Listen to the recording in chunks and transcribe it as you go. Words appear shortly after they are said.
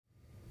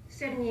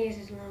7 years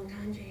is a long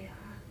time, JR.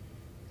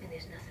 And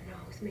there's nothing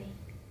wrong with me.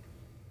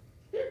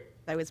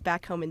 I was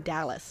back home in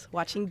Dallas,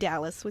 watching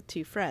Dallas with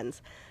two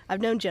friends. I've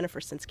known Jennifer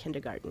since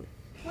kindergarten.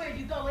 Where are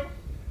you going?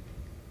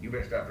 You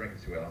better stop drinking,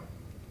 Sue Ellen.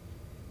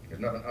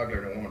 There's nothing uglier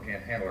than a woman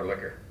can't handle her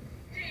liquor.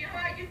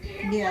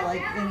 Yeah,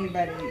 like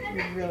anybody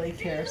would really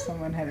care if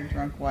someone had a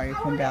drunk wife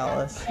in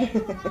Dallas. All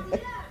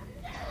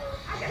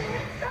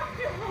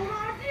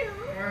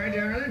right,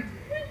 darling.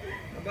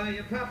 I'll buy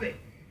you a puppy.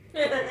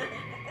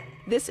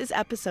 This is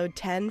episode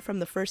 10 from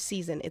the first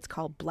season. It's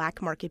called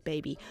Black Market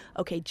Baby.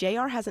 Okay,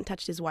 JR hasn't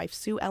touched his wife,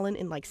 Sue Ellen,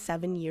 in like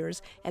 7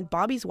 years, and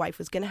Bobby's wife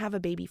was going to have a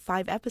baby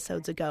 5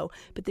 episodes ago,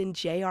 but then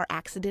JR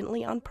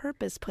accidentally on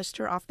purpose pushed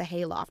her off the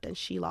hayloft and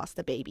she lost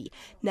the baby.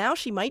 Now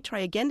she might try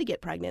again to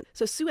get pregnant,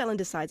 so Sue Ellen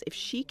decides if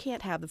she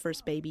can't have the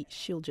first baby,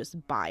 she'll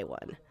just buy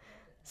one.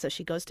 So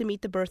she goes to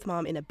meet the birth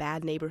mom in a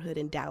bad neighborhood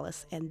in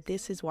Dallas, and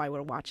this is why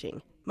we're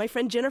watching. My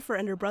friend Jennifer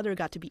and her brother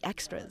got to be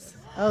extras.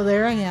 Oh,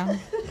 there I am.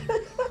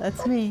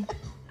 That's me.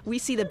 We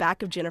see the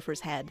back of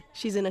Jennifer's head.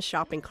 She's in a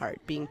shopping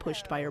cart being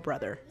pushed by her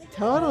brother.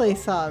 Totally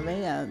saw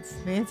Vance.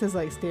 Vance is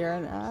like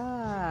staring.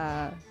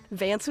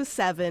 Vance was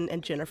 7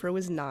 and Jennifer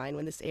was 9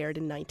 when this aired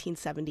in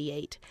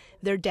 1978.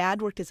 Their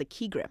dad worked as a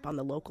key grip on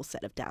the local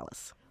set of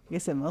Dallas. I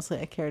guess mostly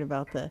I cared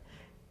about the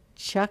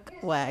chuck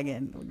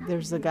wagon.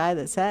 There's a guy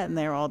that sat in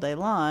there all day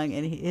long,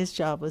 and his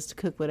job was to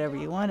cook whatever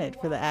you wanted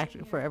for the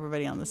actor, for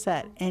everybody on the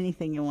set,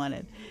 anything you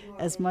wanted,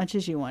 as much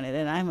as you wanted.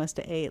 And I must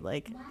have ate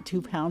like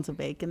 2 pounds of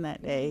bacon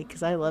that day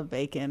because I love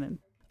bacon. And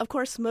of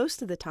course,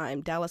 most of the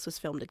time, Dallas was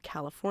filmed in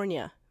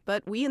California,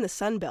 but we in the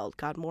Sun Belt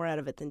got more out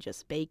of it than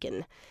just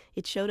bacon.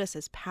 It showed us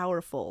as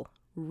powerful,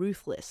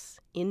 ruthless,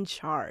 in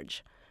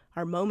charge.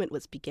 Our moment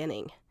was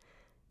beginning.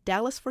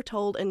 Dallas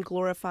foretold and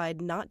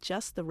glorified not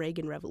just the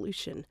Reagan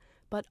Revolution,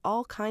 but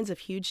all kinds of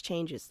huge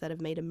changes that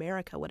have made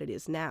America what it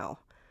is now.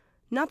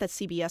 Not that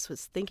CBS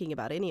was thinking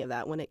about any of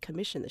that when it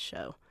commissioned the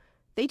show.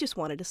 They just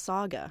wanted a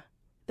saga.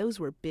 Those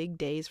were big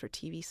days for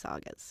TV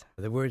sagas.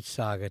 The word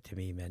saga to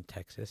me meant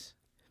Texas,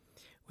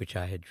 which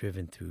I had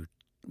driven through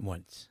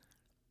once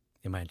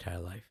in my entire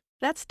life.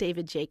 That's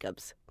David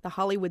Jacobs. The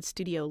Hollywood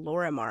studio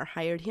Lorimar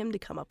hired him to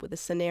come up with a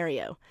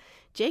scenario.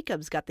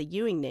 Jacobs got the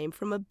Ewing name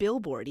from a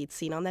billboard he'd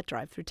seen on that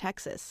drive through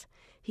Texas.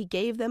 He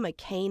gave them a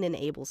Cain and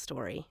Abel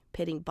story,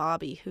 pitting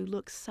Bobby, who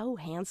looked so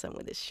handsome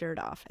with his shirt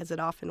off, as it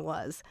often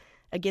was,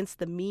 against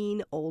the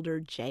mean, older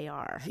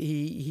JR.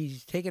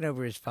 He's taken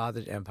over his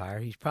father's empire.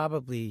 He's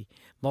probably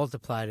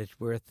multiplied its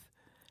worth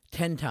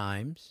 10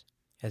 times,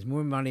 has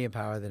more money and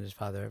power than his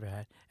father ever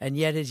had, and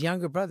yet his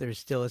younger brother is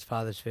still his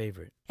father's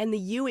favorite. And the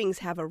Ewings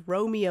have a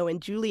Romeo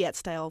and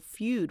Juliet-style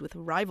feud with a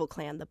rival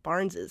clan, the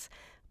Barneses.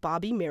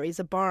 Bobby marries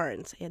a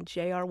Barnes, and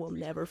JR will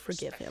never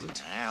forgive him.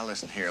 Now,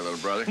 listen here, little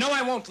brother. No,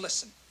 I won't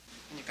listen.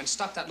 And you can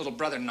stop that little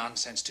brother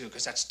nonsense, too,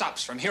 because that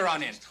stops from here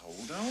on in.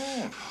 Hold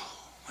on.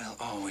 We'll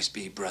always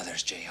be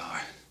brothers, JR.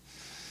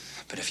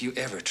 But if you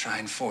ever try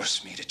and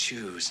force me to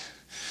choose,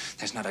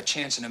 there's not a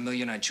chance in a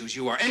million I'd choose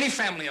you or any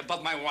family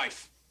above my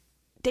wife.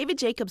 David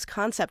Jacobs'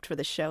 concept for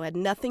the show had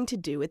nothing to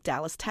do with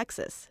Dallas,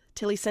 Texas,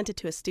 till he sent it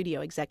to a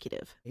studio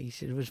executive. He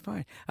said it was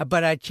fine.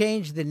 But I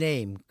changed the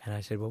name. And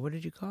I said, well, what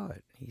did you call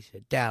it? He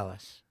said,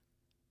 Dallas.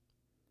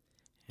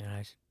 And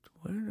I said,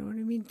 what do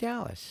you mean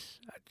Dallas?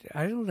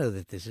 I don't know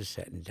that this is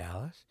set in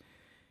Dallas.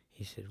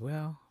 He said,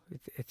 well,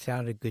 it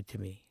sounded good to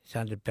me. It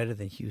sounded better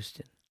than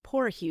Houston.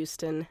 Poor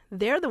Houston.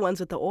 They're the ones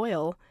with the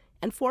oil,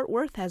 and Fort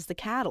Worth has the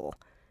cattle.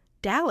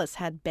 Dallas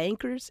had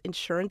bankers,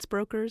 insurance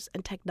brokers,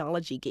 and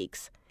technology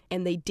geeks,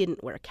 and they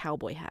didn't wear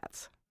cowboy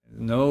hats.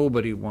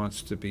 Nobody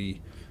wants to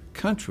be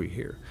country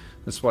here.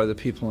 That's why the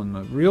people in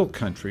the real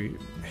country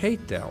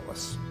hate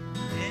Dallas.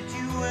 Did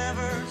you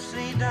ever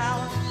see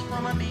Dallas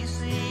from a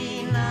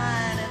DC 9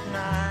 at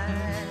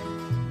night?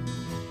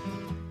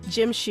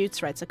 Jim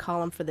Schutz writes a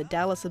column for the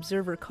Dallas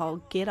Observer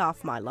called Get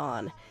Off My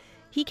Lawn.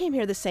 He came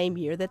here the same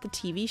year that the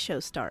TV show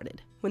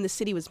started, when the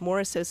city was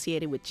more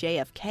associated with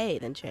JFK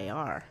than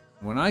JR.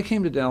 When I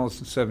came to Dallas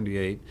in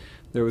 '78,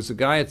 there was a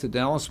guy at the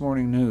Dallas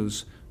Morning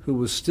News who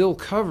was still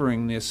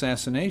covering the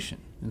assassination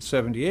in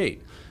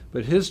 '78.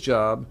 But his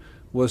job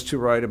was to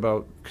write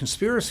about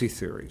conspiracy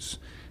theories,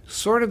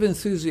 sort of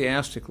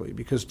enthusiastically,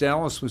 because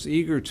Dallas was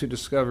eager to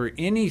discover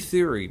any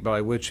theory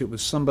by which it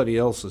was somebody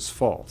else's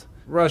fault.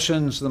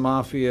 Russians, the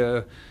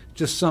mafia,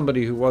 just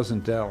somebody who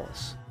wasn't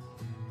Dallas.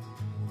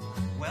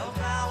 Well,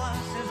 Dallas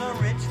is a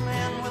rich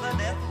man with a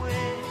death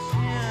wish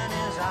in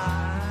his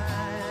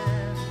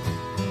eyes.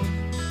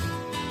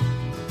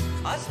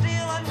 A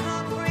steel and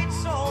concrete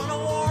soul and a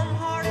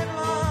warm-hearted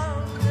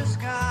love to the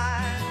sky.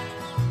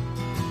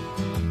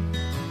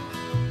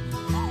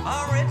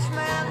 A rich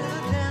man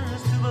who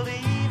tends to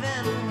believe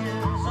in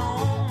his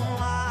own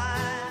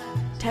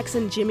lies.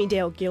 Texan Jimmy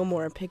Dale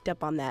Gilmore picked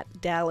up on that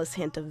Dallas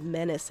hint of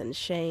menace and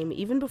shame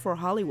even before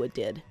Hollywood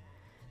did.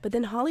 But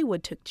then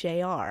Hollywood took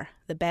JR,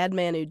 the bad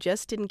man who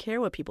just didn't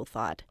care what people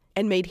thought,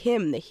 and made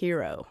him the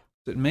hero.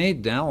 It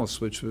made Dallas,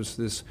 which was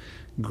this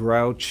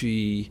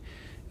grouchy,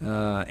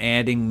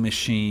 adding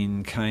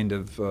machine kind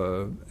of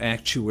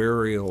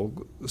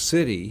actuarial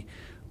city,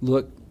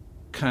 look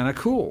kind of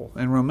cool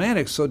and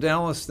romantic. So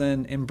Dallas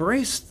then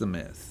embraced the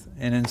myth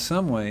and in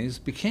some ways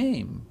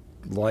became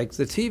like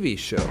the TV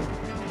show.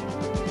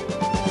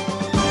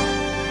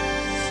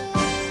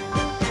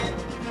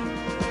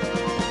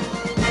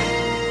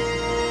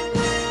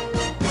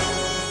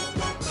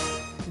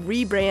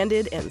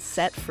 Rebranded and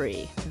set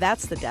free.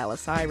 That's the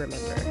Dallas I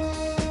remember.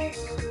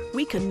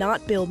 We could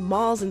not build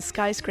malls and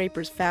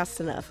skyscrapers fast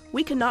enough.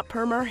 We could not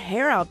perm our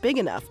hair out big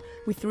enough.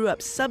 We threw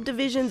up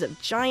subdivisions of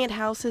giant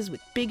houses with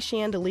big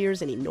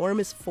chandeliers and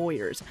enormous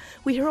foyers.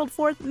 We hurled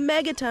forth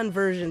megaton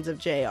versions of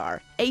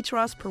JR, H.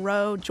 Ross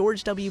Perot,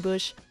 George W.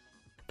 Bush.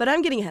 But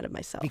I'm getting ahead of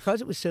myself.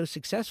 Because it was so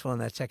successful in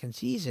that second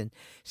season,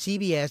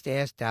 CBS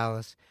asked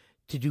Dallas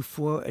to do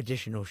 4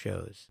 additional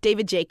shows.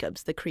 David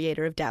Jacobs, the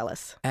creator of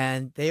Dallas.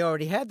 And they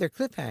already had their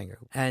cliffhanger.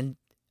 And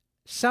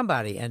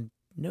somebody, and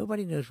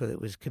nobody knows whether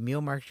it was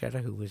Camille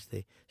Marchetta, who was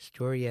the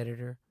story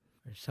editor,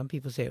 or some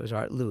people say it was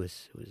Art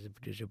Lewis, who was the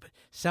producer, but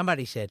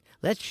somebody said,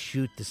 let's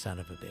shoot the son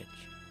of a bitch.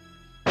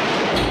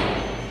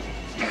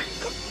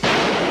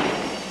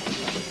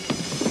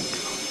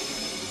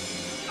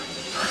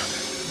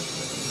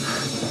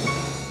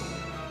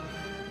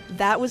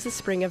 That was the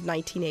spring of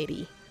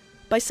 1980.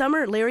 By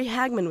summer, Larry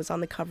Hagman was on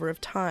the cover of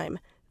Time.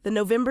 The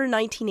November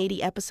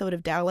 1980 episode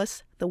of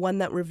Dallas, the one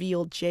that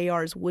revealed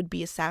JR's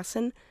would-be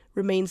assassin,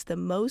 remains the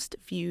most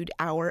viewed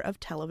hour of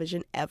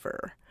television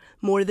ever.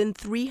 More than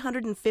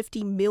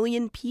 350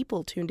 million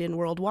people tuned in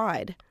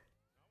worldwide.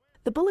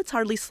 The bullets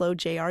hardly slowed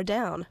JR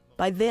down.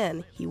 By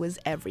then, he was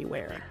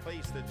everywhere. The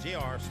place that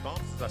JR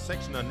stomps is a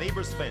section of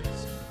neighbor's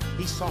fence.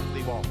 He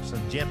softly walks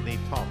and gently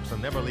talks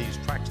and never leaves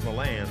tracks in the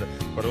land.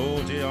 But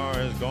old JR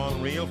has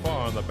gone real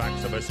far on the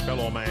backs of his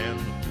fellow man.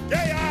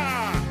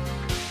 JR!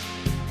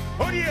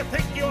 Who do you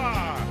think you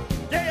are?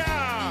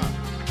 JR!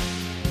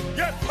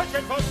 You're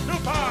pushing for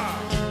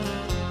super!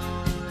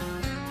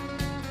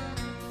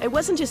 It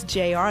wasn't just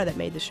JR that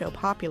made the show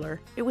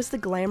popular. It was the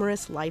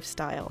glamorous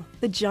lifestyle,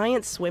 the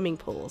giant swimming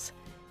pools.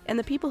 And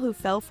the people who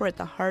fell for it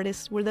the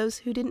hardest were those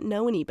who didn't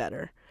know any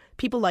better.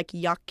 People like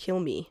Yak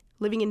Kilme,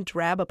 living in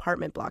drab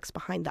apartment blocks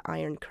behind the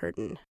Iron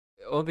Curtain.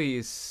 All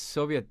the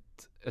Soviet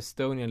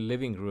Estonian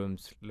living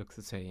rooms look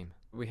the same.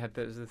 We had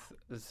the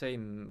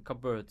same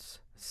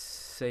cupboards,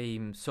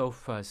 same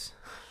sofas.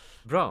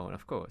 Brown,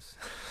 of course.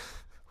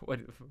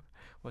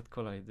 What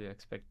color do you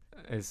expect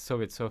a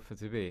Soviet sofa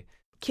to be?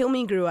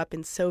 Kilme grew up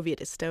in Soviet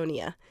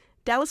Estonia.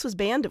 Dallas was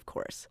banned, of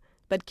course.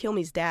 But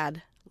Kilme's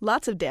dad,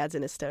 lots of dads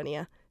in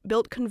Estonia,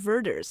 built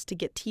converters to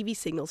get TV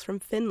signals from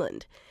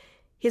Finland.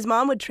 His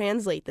mom would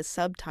translate the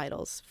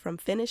subtitles from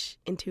Finnish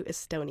into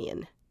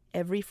Estonian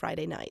every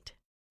Friday night.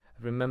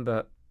 I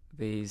remember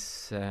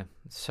these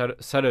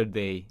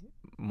Saturday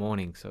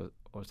mornings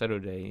or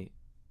Saturday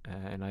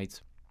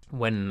nights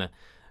when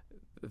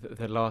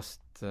the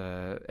last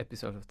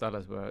episode of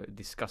Dallas were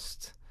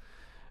discussed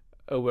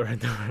over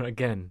and over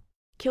again.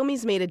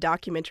 Kilme's made a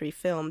documentary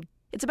film.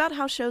 It's about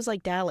how shows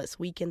like Dallas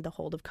weakened the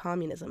hold of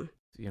communism.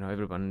 You know,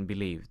 everyone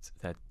believed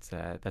that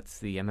that's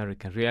the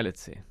American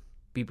reality.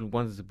 People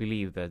wanted to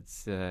believe that,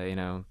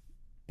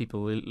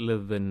 people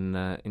live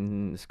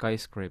in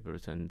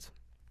skyscrapers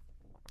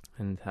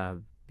and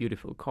have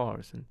beautiful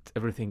cars and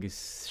everything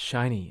is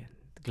shiny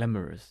and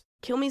glamorous.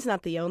 Kilme's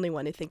not the only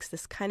one who thinks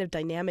this kind of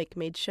dynamic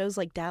made shows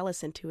like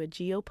Dallas into a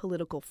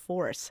geopolitical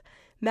force.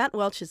 Matt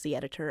Welch is the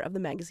editor of the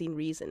magazine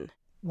Reason.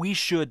 We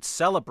should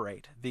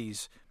celebrate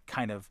these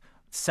kind of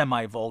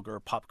semi-vulgar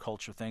pop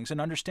culture things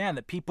and understand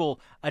that people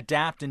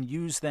adapt and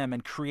use them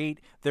and create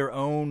their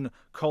own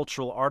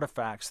cultural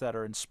artifacts that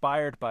are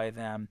inspired by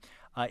them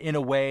in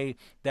a way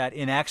that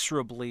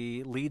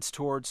inexorably leads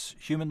towards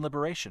human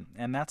liberation.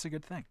 And that's a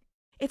good thing.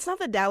 It's not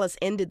that Dallas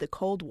ended the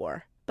Cold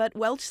War, but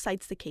Welch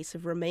cites the case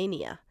of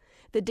Romania.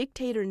 The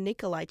dictator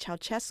Nicolae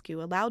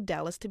Ceausescu allowed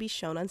Dallas to be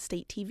shown on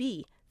state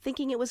TV,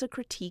 thinking it was a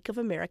critique of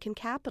American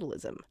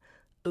capitalism.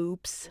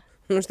 Oops.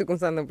 Nu știu cum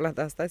s-a întâmplat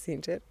asta,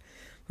 sincer,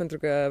 pentru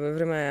că pe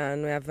vremea aia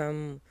noi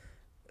aveam...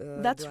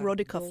 That's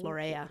Rodica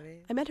Florea.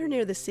 I met her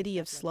near the city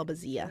of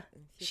Slobozia.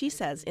 She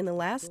says in the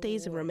last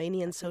days of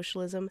Romanian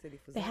socialism,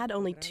 they had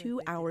only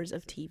 2 hours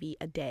of TV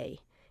a day,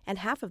 and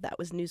half of that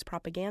was news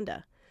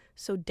propaganda.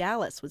 So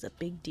Dallas was a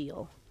big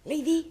deal.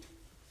 Lady!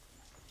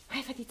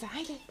 Hai, fetița,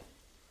 haide!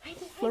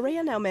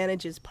 Florea now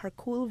manages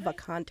Parcul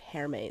Vacant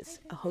Hermes,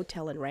 a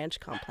hotel and ranch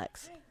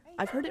complex.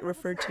 I've heard it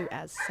referred to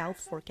as South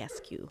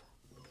Fork-esque.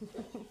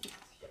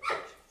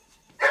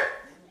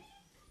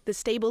 The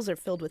stables are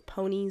filled with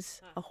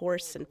ponies, a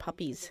horse, and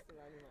puppies.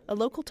 A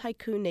local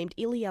tycoon named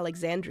Ili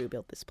Alexandru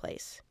built this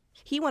place.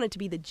 He wanted to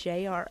be the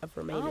JR of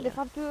Romania.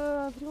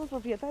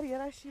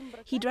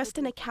 He dressed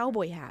in a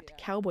cowboy hat,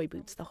 cowboy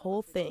boots, the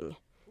whole thing.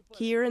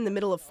 Here in the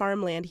middle of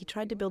farmland, he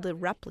tried to build a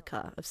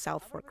replica of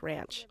South Fork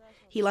Ranch.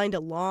 He lined a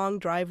long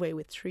driveway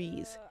with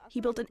trees.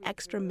 He built an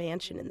extra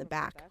mansion in the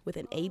back with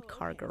an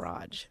 8-car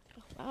garage.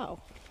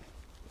 Wow.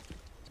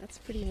 That's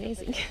pretty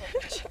amazing.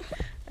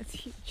 That's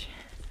huge.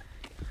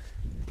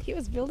 He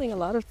was building a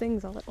lot of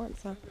things all at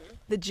once, huh?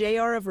 The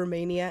JR of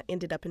Romania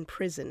ended up in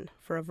prison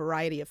for a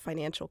variety of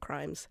financial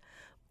crimes.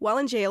 While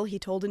in jail, he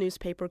told a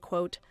newspaper,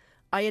 quote,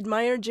 I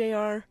admired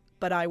JR,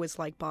 but I was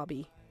like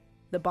Bobby.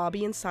 The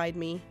Bobby inside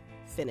me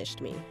finished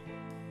me.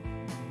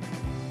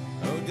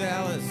 Oh,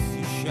 Dallas,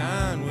 you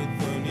shine with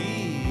an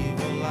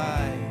evil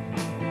light.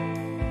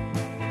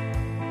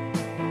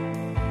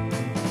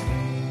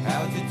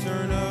 How'd you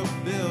turn a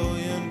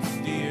billion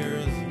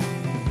steers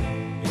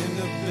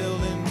into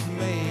buildings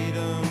made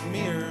of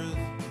mirrors?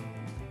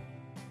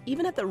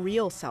 Even at the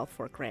real South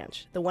Fork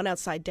Ranch, the one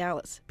outside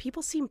Dallas,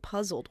 people seem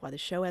puzzled why the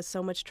show has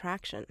so much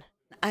traction.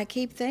 I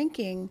keep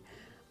thinking,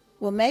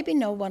 well, maybe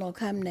no one will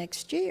come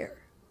next year.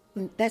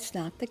 That's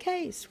not the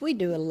case. We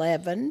do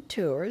 11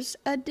 tours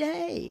a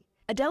day.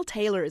 Adele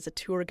Taylor is a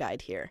tour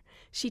guide here.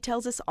 She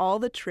tells us all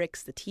the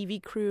tricks the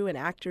TV crew and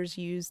actors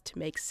use to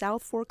make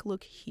South Fork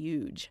look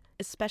huge,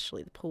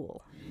 especially the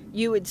pool.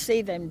 You would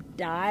see them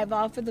dive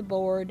off of the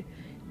board,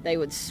 they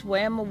would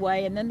swim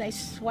away, and then they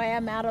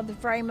swam out of the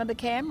frame of the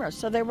camera,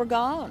 so they were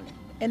gone.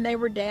 And they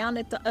were down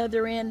at the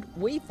other end,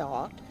 we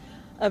thought,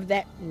 of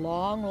that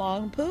long,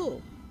 long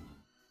pool.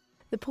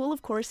 The pool,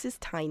 of course, is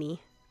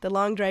tiny. The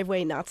long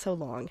driveway, not so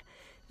long.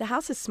 The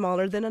house is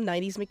smaller than a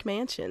 90s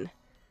McMansion.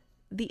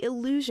 The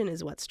illusion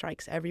is what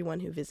strikes everyone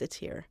who visits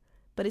here.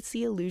 But it's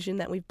the illusion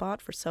that we've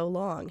bought for so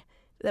long,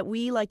 that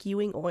we, like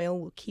Ewing Oil,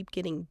 will keep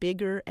getting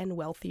bigger and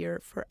wealthier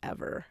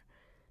forever.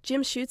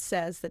 Jim Schutz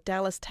says that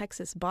Dallas,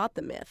 Texas bought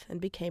the myth and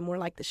became more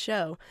like the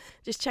show.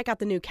 Just check out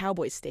the new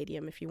Cowboys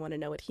Stadium if you want to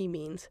know what he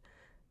means.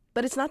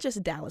 But it's not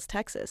just Dallas,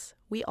 Texas.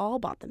 We all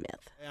bought the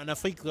myth. En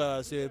Afrique,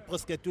 c'est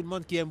presque tout le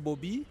monde qui aime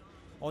Bobby.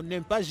 On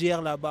n'aime pas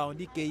JR là-bas, on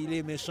dit qu'il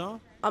est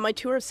méchant. On my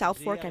tour of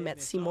South Fork, I met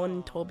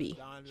Simon Toby.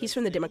 He's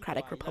from the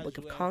Democratic Republic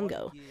of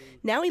Congo.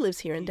 Now he lives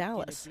here in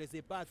Dallas.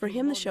 For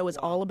him, the show is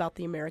all about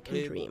the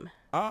American dream.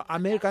 Our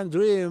American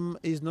dream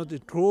is not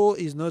true,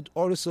 is not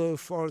also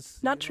false.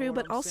 Not true,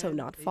 but also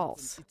not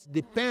false. It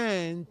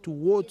depends to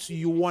what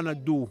you want to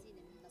do.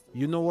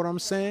 You know what I'm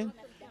saying?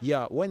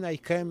 Yeah, when I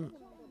came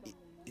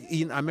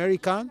in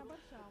America,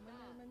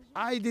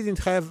 I didn't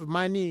have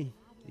money.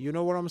 You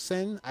know what I'm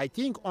saying? I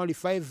think only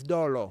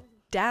 $5.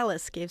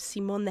 Dallas gave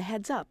Simon the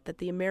heads up that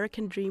the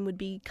American dream would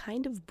be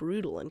kind of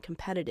brutal and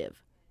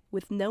competitive,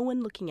 with no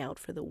one looking out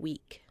for the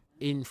weak.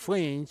 In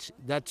French,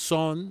 that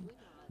song,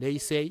 they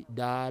say,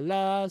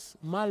 Dallas,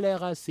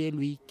 malheur à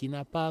celui qui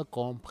n'a pas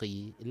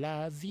compris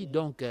la vie.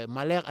 Donc,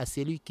 malheur à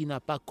celui qui n'a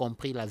pas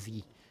compris la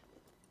vie.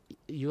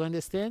 You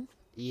understand?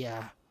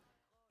 Yeah.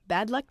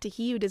 Bad luck to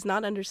he who does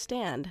not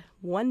understand.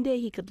 One day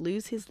he could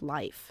lose his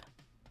life.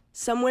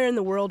 Somewhere in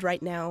the world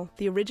right now,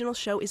 the original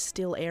show is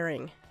still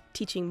airing,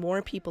 teaching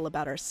more people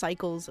about our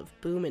cycles of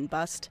boom and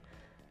bust,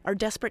 our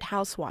desperate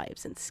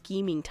housewives and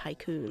scheming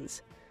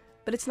tycoons.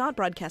 But it's not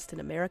broadcast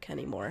in America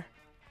anymore.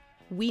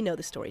 We know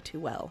the story too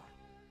well.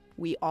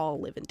 We all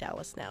live in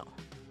Dallas now.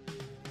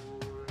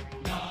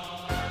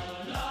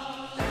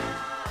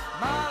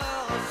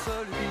 Malheur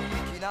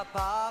celui qui n'a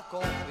pas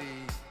compris.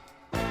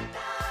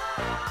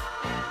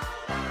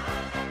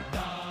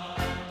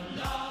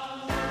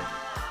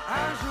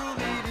 Un jour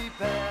il y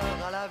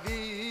perdra la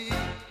vie.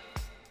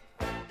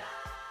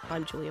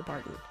 I'm Julia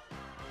Barton.